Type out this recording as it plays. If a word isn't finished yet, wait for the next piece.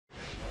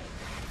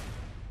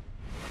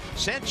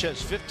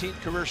Sanchez, 15th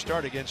career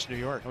start against New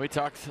York. We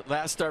talked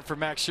last start for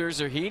Max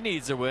Scherzer. He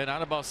needs a win.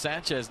 Not about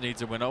Sanchez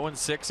needs a win.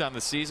 0-6 on the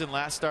season.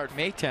 Last start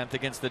May 10th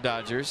against the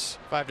Dodgers.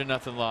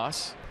 5-0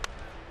 loss.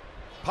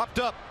 Popped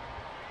up.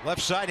 Left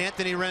side,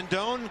 Anthony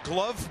Rendon.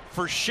 Glove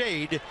for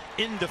shade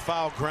into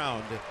foul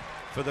ground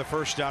for the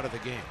first out of the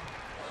game.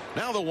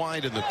 Now the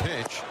wind in the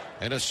pitch,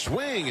 and a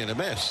swing and a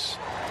miss.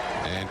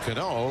 And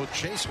Cano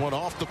chased one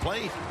off the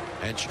plate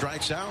and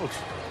strikes out.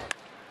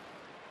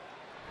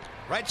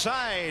 Right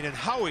side, and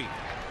Howie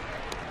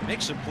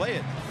makes him play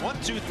it.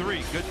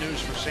 1-2-3. Good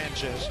news for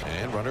Sanchez.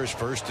 And runners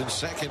first and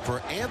second for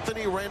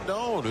Anthony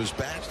Rendon, whose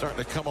bat's starting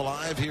to come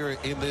alive here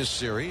in this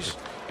series.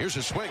 Here's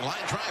a swing, line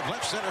drive,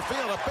 left center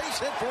field, a base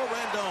hit for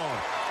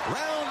Rendon.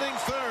 Rounding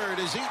third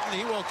is Eaton.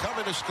 He will come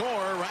in to score.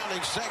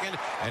 Rounding second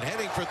and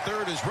heading for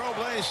third is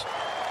Robles.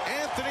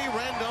 Anthony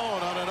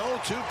Rendon on an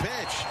 0-2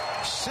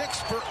 pitch.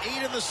 6 for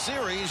 8 in the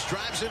series.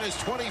 Drives in his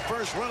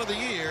 21st run of the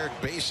year.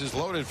 Bases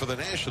loaded for the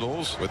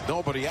Nationals with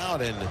nobody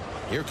out. And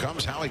here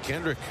comes Howie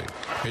Kendrick.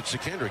 Pitch to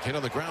Kendrick. Hit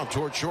on the ground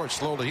toward short.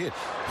 Slowly hit.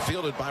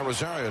 Fielded by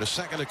Rosario. To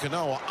second to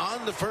Cano.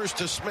 On the first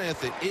to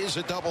Smith. It is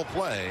a double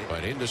play.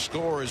 But in to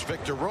score is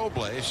Victor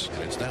Robles.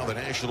 And it's now the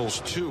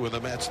Nationals 2 and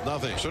the Mets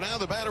nothing. So now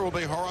the batter will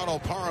be Gerardo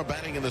Parra,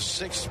 batting in the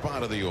 6th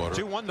spot of the order.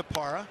 2-1 to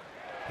Parra.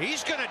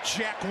 He's going to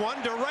jack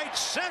one to right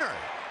center.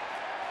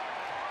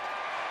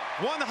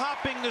 One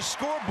hopping the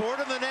scoreboard,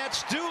 and the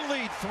Nats do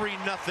lead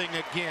 3-0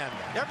 again.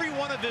 Every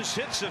one of his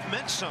hits have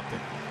meant something.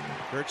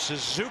 Kurt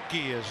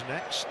Suzuki is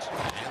next.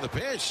 And the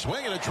pitch,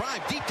 swinging a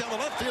drive deep down the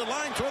left field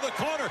line toward the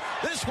corner.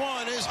 This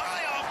one is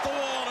high off the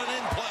wall and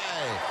in play.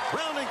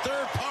 Rounding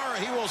third, Parra,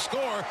 he will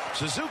score.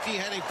 Suzuki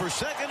heading for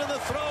second, and the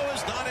throw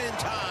is not in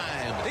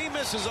time. He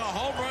misses a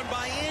home run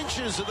by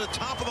inches at the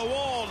top of the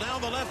wall down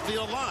the left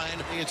field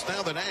line. It's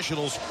now the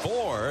Nationals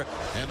 4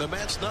 and the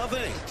Mets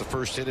nothing. The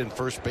first hit in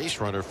first base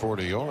runner for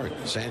New York.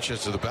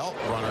 Sanchez to the belt.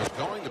 Runners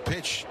going. The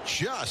pitch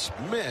just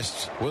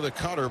missed with a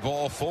cutter,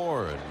 ball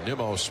 4. And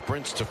Nimmo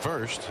sprints to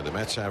first. The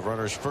Mets have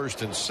runners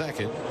first and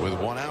second with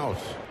one out.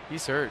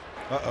 He's hurt.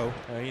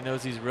 He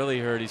knows he's really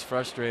hurt. He's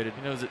frustrated.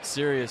 He knows it's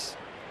serious.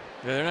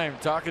 They're not even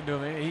talking to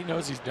him. He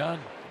knows he's done.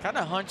 Kind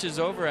of hunches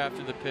over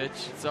after the pitch.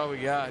 That's all we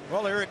got.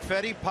 Well, Eric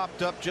Fetty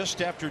popped up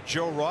just after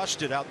Joe Ross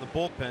did out in the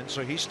bullpen,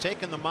 so he's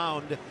taken the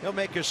mound. He'll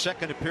make his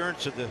second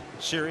appearance of the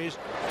series.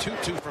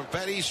 2-2 from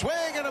Fetty.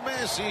 Swing and a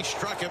miss. He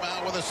struck him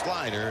out with a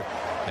slider,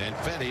 and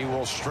Fetty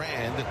will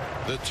strand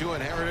the 2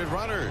 inherited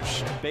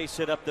runners. Base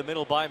hit up the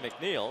middle by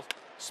McNeil.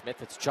 Smith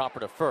hits chopper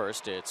to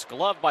first. It's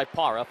gloved by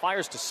Parra.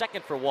 Fires to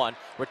second for 1.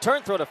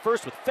 Return throw to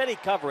first with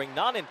Fetty covering,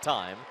 not in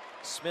time.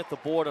 Smith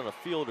aboard on a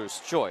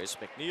fielder's choice.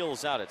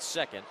 McNeil's out at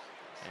second.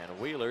 And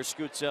Wheeler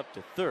scoots up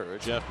to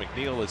third. Jeff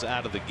McNeil is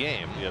out of the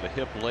game. He had a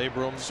hip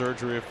labrum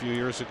surgery a few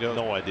years ago.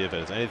 No idea if it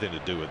has anything to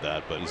do with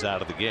that, but he's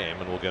out of the game,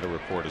 and we'll get a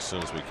report as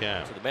soon as we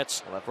can. So the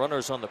Mets will have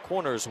runners on the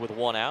corners with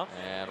 1 out,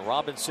 and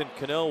Robinson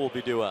Cano will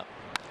be due up.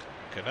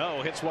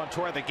 Cano hits one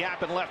toward the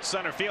gap in left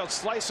center field,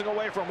 slicing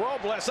away from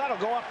Robles. That'll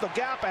go up the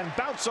gap and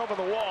bounce over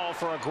the wall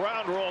for a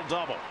ground rule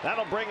double.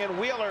 That'll bring in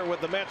Wheeler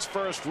with the Mets'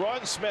 first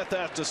run. Smith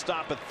has to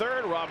stop at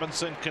third.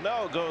 Robinson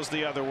Cano goes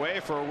the other way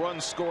for a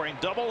run-scoring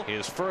double.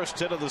 His first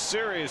hit of the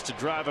series to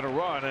drive in a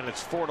run, and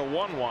it's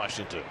 4-1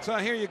 Washington. So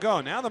here you go.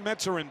 Now the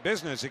Mets are in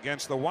business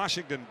against the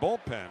Washington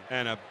bullpen,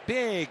 and a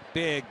big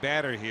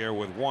batter here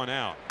with 1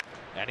 out.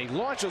 And he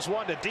launches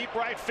one to deep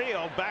right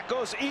field. Back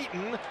goes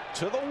Eaton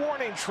to the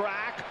warning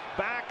track.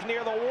 Back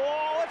near the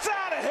wall. It's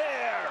out of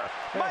here.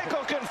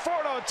 Michael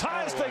Conforto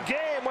ties the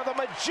game with a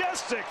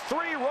majestic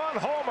 3-run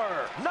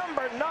homer.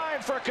 Number 9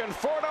 for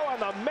Conforto,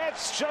 and the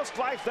Mets, just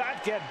like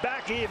that, get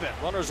back even.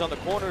 Runners on the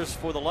corners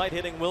for the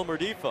light-hitting Wilmer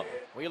Difo.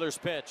 Wheeler's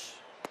pitch.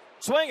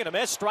 Swing and a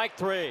miss. Strike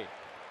 3.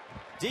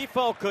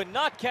 Difo could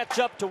not catch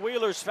up to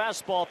Wheeler's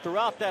fastball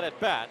throughout that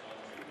at-bat.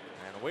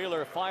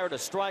 Wheeler fired a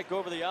strike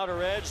over the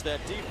outer edge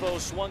that Difo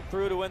swung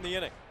through to end the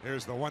inning.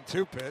 Here's the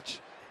 1-2 pitch.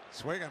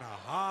 Swinging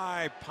a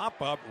high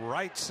pop-up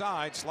right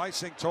side,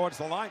 slicing towards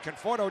the line.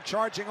 Conforto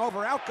charging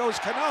over. Out goes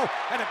Cano,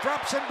 and it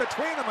drops in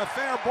between them. A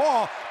fair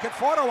ball.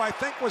 Conforto, I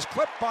think, was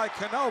clipped by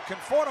Cano.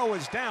 Conforto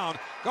is down.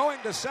 Going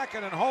to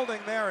second and holding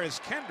there is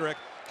Kendrick.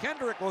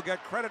 Kendrick will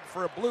get credit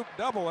for a bloop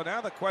double, and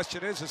now the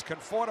question is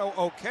Conforto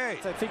okay?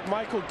 I think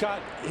Michael got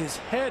his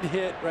head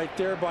hit right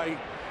there by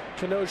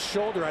Cano's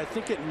shoulder. I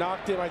think it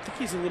knocked him. I think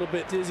he's a little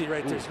bit dizzy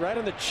right there. He's right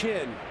on the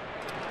chin.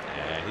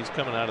 Yeah, he's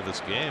coming out of this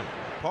game.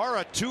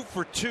 Parra 2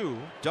 for 2.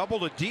 Double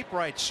to deep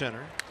right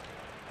center.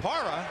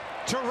 Parra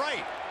to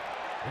right.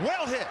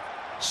 Well hit.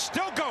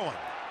 Still going.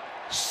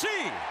 See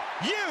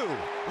you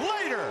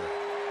later.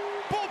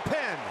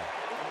 Bullpen.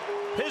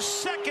 His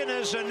second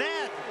as a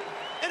Nat.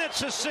 And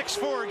it's a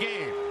 6-4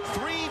 game.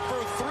 3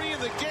 for 3 in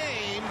the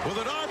game with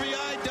an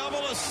RBI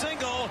double, a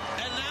single,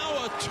 and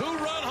now a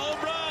 2-run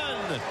home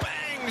run.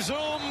 Bang,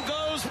 zoom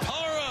goes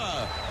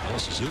Parra. Well,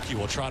 Suzuki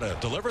will try to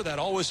deliver that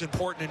always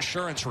important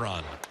insurance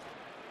run.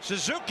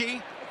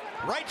 Suzuki,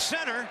 right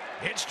center.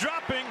 It's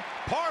dropping.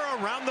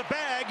 Parra around the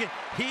bag.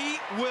 He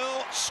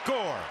will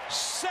score.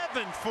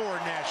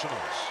 7-4 Nationals.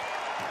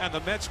 And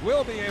the Mets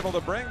will be able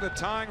to bring the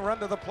tying run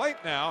to the plate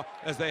now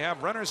as they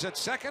have runners at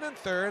second and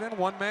third and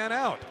one man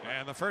out.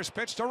 And the first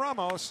pitch to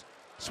Ramos.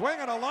 Swing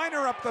and a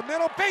liner up the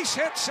middle. Base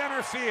hit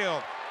center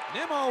field.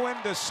 Nimmo in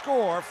to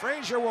score.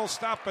 Frazier will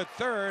stop at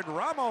third.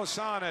 Ramos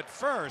on at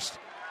first.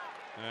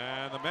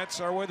 And the Mets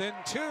are within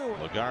two.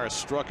 Lagares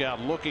struck out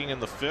looking in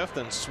the fifth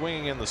and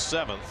swinging in the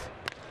seventh.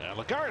 And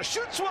Lagares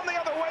shoots one the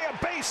other way,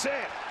 a base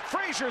hit.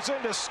 Frazier's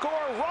in to score.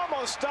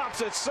 Ramos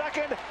stops at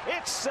second.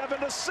 It's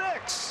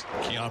 7-6.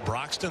 Keon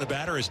Broxton, the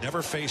batter, has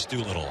never faced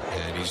Doolittle.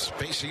 And he's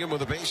facing him with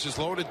the bases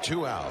loaded,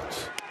 2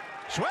 outs.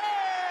 Swing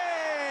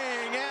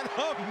and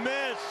a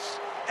miss.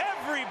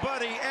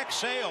 Everybody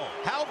exhale.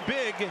 How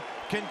big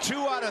can 2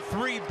 out of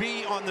 3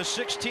 be on the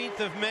 16th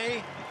of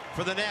May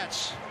for the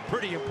Nets?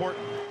 Pretty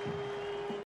important.